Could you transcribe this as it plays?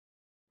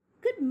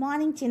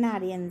morning,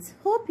 Chinarians.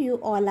 Hope you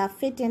all are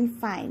fit and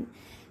fine.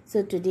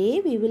 So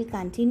today we will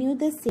continue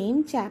the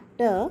same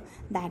chapter,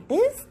 that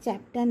is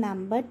chapter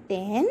number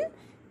 10,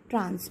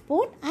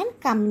 Transport and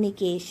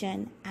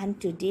Communication. And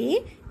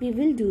today we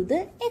will do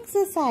the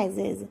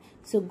exercises.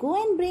 So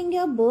go and bring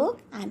your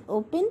book and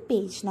open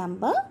page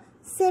number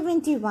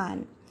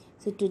 71.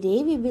 So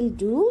today we will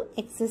do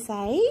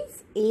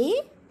exercise A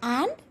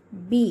and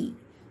B.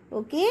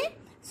 Okay.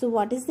 So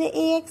what is the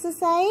A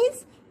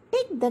exercise?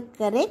 Pick the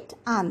correct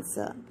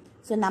answer.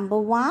 So number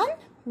 1,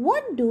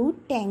 what do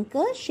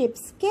tanker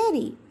ships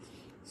carry?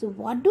 So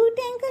what do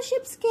tanker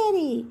ships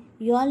carry?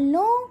 You all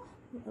know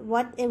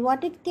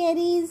what it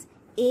carries.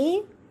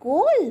 A,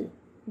 coal.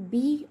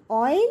 B,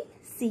 oil.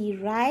 C,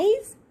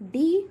 rice.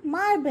 D,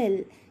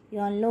 marble. You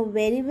all know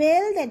very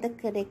well that the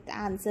correct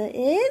answer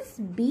is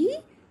B,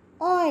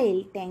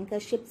 oil. Tanker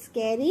ships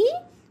carry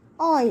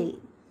oil.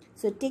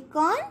 So tick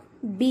on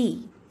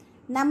B.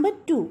 Number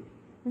 2,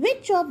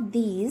 which of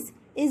these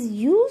is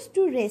used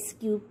to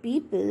rescue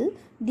people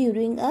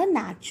during a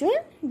natural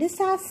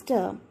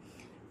disaster?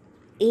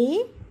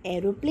 A,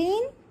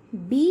 aeroplane.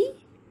 B,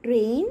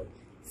 train.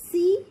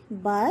 C,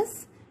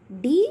 bus.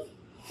 D,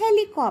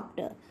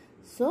 helicopter.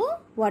 So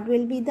what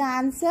will be the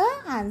answer?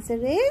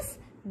 Answer is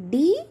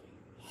D,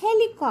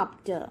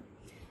 helicopter.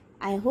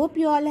 I hope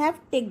you all have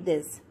ticked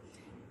this.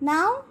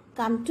 Now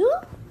come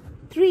to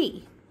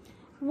 3.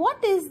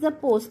 What is the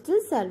postal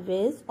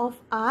service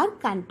of our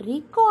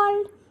country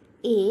called?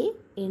 A,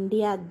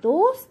 India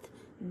Dost.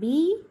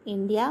 B,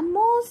 India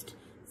Most.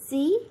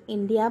 C,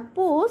 India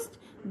Post.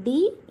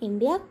 D,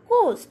 India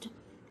Coast.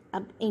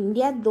 अब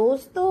India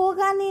Dost तो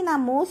होगा नहीं ना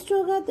Most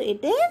होगा, तो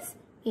it is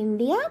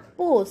India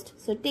Post.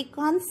 So tick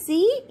on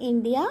C,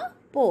 India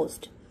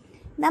Post.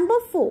 Number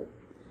 4.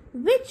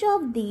 Which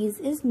of these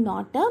is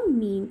not a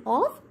mean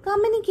of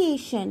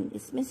communication?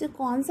 इसमें से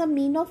कौन सा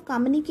mean of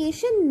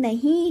communication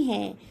नहीं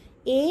है?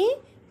 A,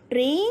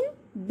 train.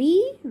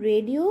 B,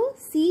 radio.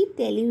 C,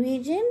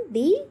 television.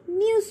 D,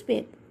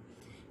 newspaper.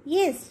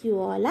 Yes, you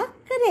all are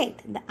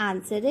correct. The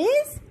answer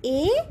is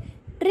A,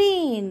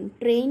 train.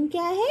 Train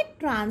क्या है?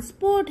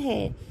 Transport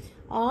है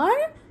और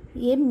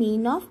ये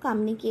mean of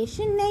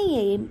communication नहीं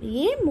है,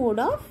 ये mode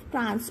of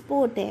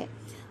transport है.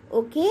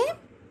 Okay.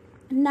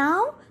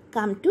 Now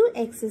come to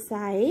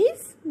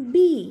exercise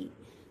B.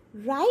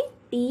 Write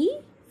T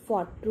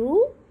for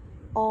true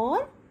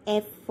or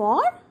F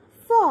for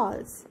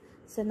false.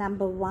 So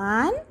number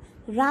 1,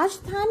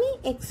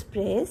 Rajdhani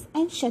Express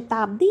and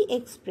Shatabdi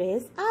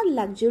Express are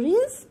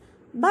luxurious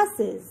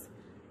buses.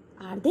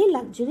 Are they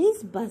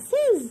luxurious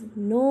buses?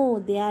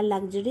 No, they are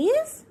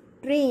luxurious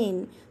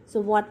train. So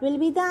what will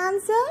be the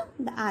answer?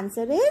 The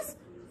answer is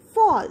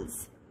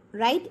false.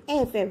 Write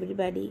F,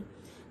 everybody.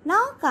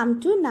 Now come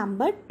to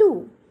number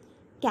 2.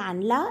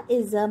 Kandla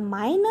is a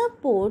minor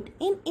port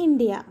in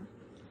India.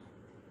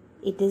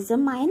 It is a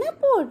minor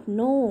port?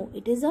 No,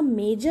 it is a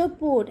major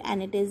port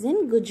and it is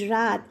in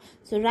Gujarat.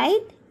 So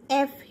write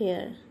F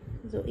here.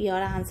 So your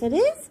answer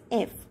is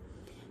F.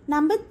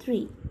 Number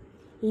 3.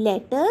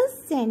 Letters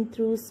sent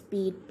through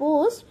speed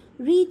post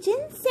reach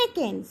in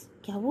seconds.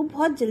 क्या वो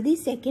बहुत जल्दी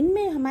second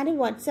में हमारे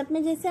WhatsApp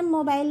में जैसे हम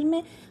mobile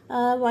में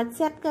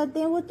व्हाट्सएप करते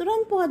हैं वो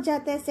तुरंत पहुंच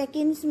जाता है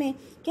सेकंड्स में?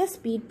 क्या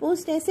स्पीड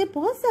पोस्ट ऐसे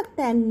पहुंच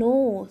सकता है?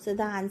 No. So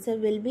the answer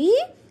will be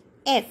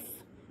F,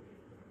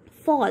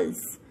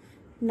 false.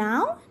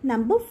 Now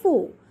number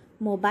 4.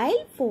 Mobile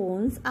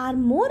phones are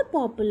more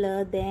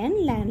popular than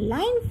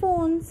landline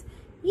phones.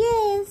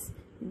 Yes,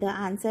 the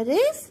answer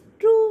is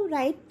true.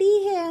 Write T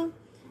here.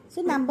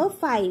 So number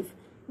 5.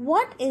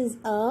 What is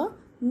a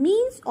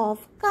means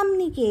of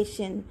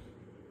communication?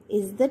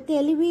 Is the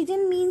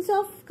television means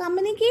of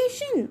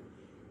communication?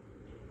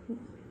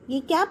 ये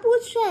क्या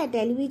पूछ रहा है?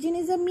 Television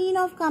is a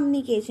mean of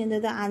communication. So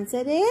the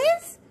answer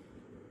is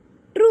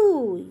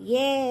true.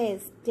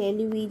 Yes,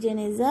 television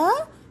is a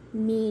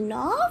mean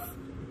of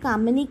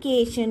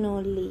communication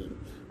only.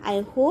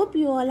 I hope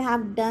you all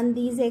have done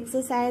these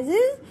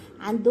exercises,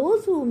 and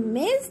those who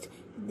missed,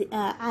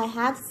 I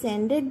have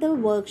sent it the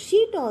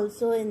worksheet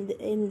also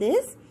in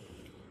this,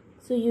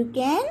 so you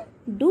can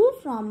do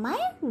from my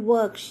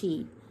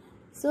worksheet.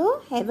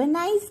 So have a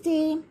nice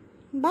day.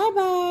 Bye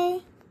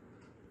bye.